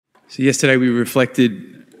So yesterday we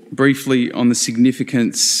reflected briefly on the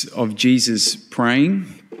significance of Jesus praying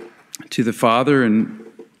to the Father, and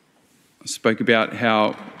I spoke about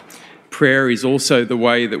how prayer is also the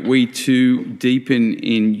way that we too deepen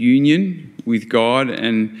in union with God,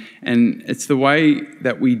 and it's the way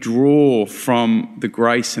that we draw from the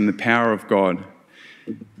grace and the power of God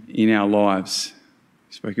in our lives.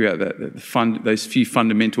 Spoke about that, those few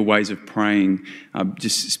fundamental ways of praying,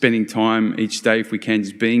 just spending time each day, if we can,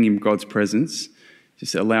 just being in God's presence,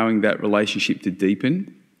 just allowing that relationship to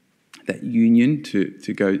deepen, that union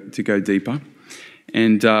to go deeper,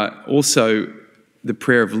 and also the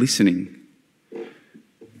prayer of listening,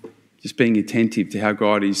 just being attentive to how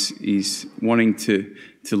God is wanting to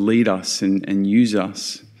lead us and use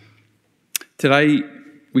us. Today,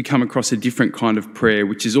 we come across a different kind of prayer,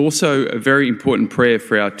 which is also a very important prayer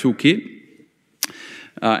for our toolkit.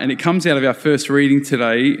 And it comes out of our first reading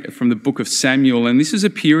today from the book of Samuel. And this is a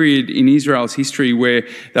period in Israel's history where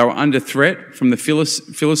they were under threat from the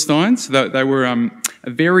Philistines. They were a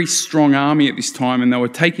very strong army at this time, and they were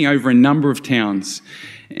taking over a number of towns.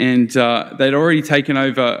 And they'd already taken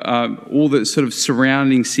over all the sort of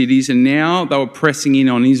surrounding cities, and now they were pressing in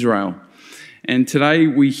on Israel. And today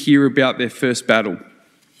we hear about their first battle.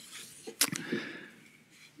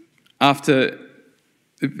 After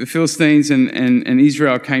the Philistines and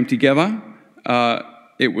Israel came together,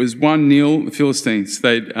 it was 1-0 the Philistines.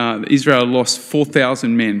 Israel lost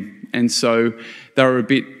 4,000 men, and so they were a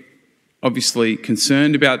bit obviously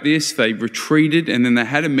concerned about this. They retreated, and then they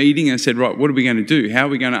had a meeting and said, right, what are we going to do? How are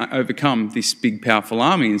we going to overcome this big, powerful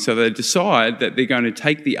army? And so they decide that they're going to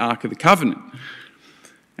take the Ark of the Covenant,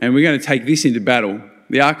 and we're going to take this into battle.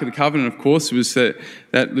 The Ark of the Covenant, of course, was that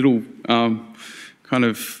little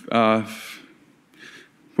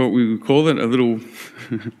what we would call it, a little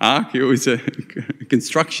ark. It was a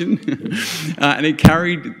construction, and it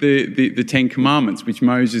carried the Ten Commandments, which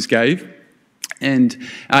Moses gave. And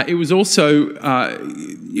it was also,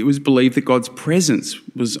 it was believed that God's presence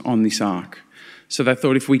was on this ark. So they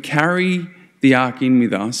thought, if we carry the ark in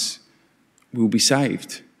with us, we'll be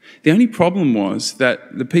saved. The only problem was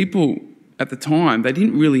that the people at the time, they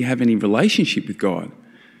didn't really have any relationship with God.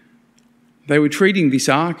 They were treating this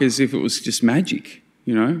ark as if it was just magic,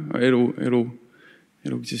 you know.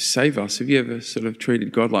 It'll just save us. Have you ever sort of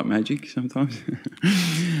treated God like magic sometimes?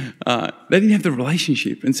 They didn't have the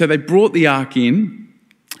relationship, and so they brought the ark in,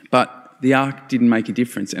 but the ark didn't make a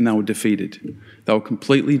difference, and they were defeated. They were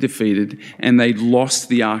completely defeated, and they lost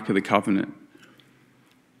the Ark of the Covenant.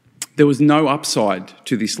 There was no upside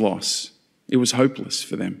to this loss. It was hopeless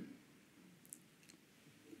for them.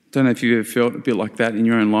 Don't know if you've ever felt a bit like that in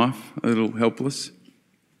your own life, a little helpless.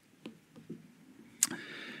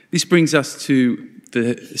 This brings us to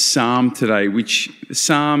the psalm today, which the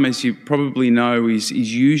psalm, as you probably know, is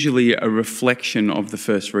usually a reflection of the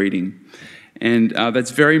first reading. And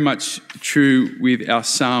that's very much true with our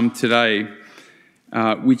psalm today,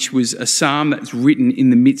 which was a psalm that's written in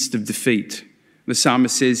the midst of defeat. The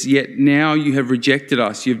psalmist says, "Yet now you have rejected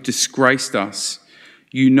us, you have disgraced us.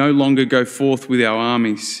 You no longer go forth with our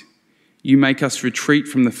armies. You make us retreat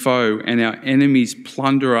from the foe, and our enemies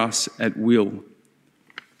plunder us at will."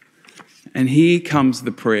 And here comes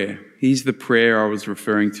the prayer. Here's the prayer I was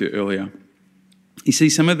referring to earlier. You see,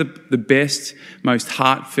 some of the best, most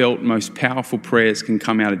heartfelt, most powerful prayers can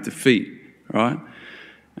come out of defeat, right?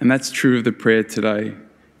 And that's true of the prayer today.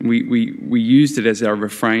 We used it as our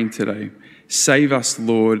refrain today. Save us,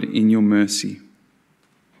 Lord, in your mercy.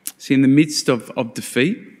 See, in the midst of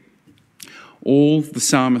defeat, all the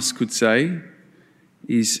psalmist could say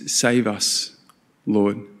is, save us,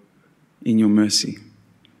 Lord, in your mercy.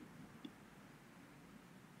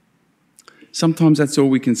 Sometimes that's all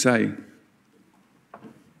we can say.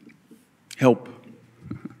 Help.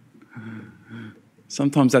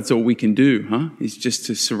 Sometimes that's all we can do, is just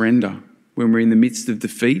to surrender when we're in the midst of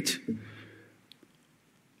defeat,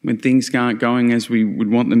 when things aren't going as we would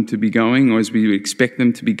want them to be going or as we would expect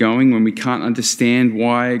them to be going, when we can't understand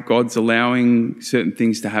why God's allowing certain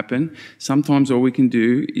things to happen. Sometimes all we can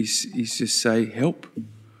do is just say, help.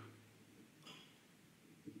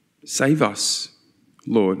 Save us,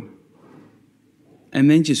 Lord. And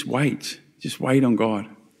then just wait on God.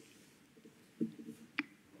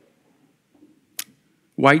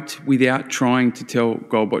 Wait without trying to tell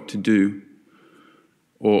God what to do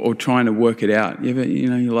or trying to work it out. You ever,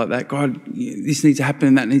 you're like that, God, this needs to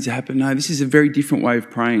happen, that needs to happen. No, this is a very different way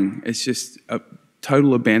of praying. It's just a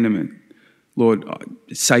total abandonment. Lord,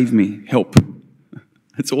 save me, help.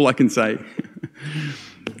 That's all I can say.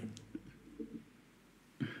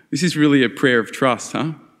 This is really a prayer of trust,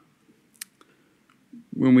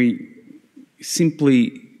 when we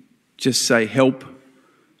simply just say help,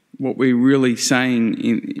 what we're really saying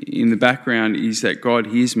in the background is that God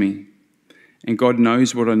hears me and God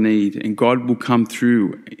knows what I need and God will come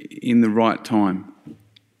through in the right time.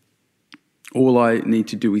 All I need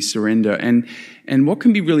to do is surrender. And what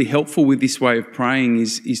can be really helpful with this way of praying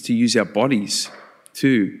is to use our bodies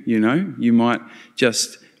too, you know. You might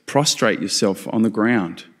just prostrate yourself on the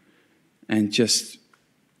ground and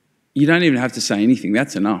you don't even have to say anything.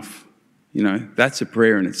 That's enough. You know, that's a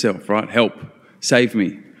prayer in itself, right? Help, save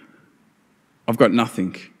me. I've got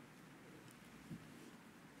nothing.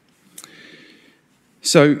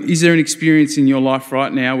 So is there an experience in your life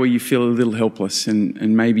right now where you feel a little helpless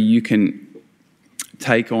and maybe you can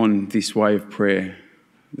take on this way of prayer,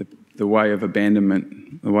 the way of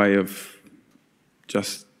abandonment, the way of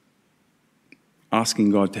just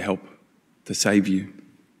asking God to help, to save you?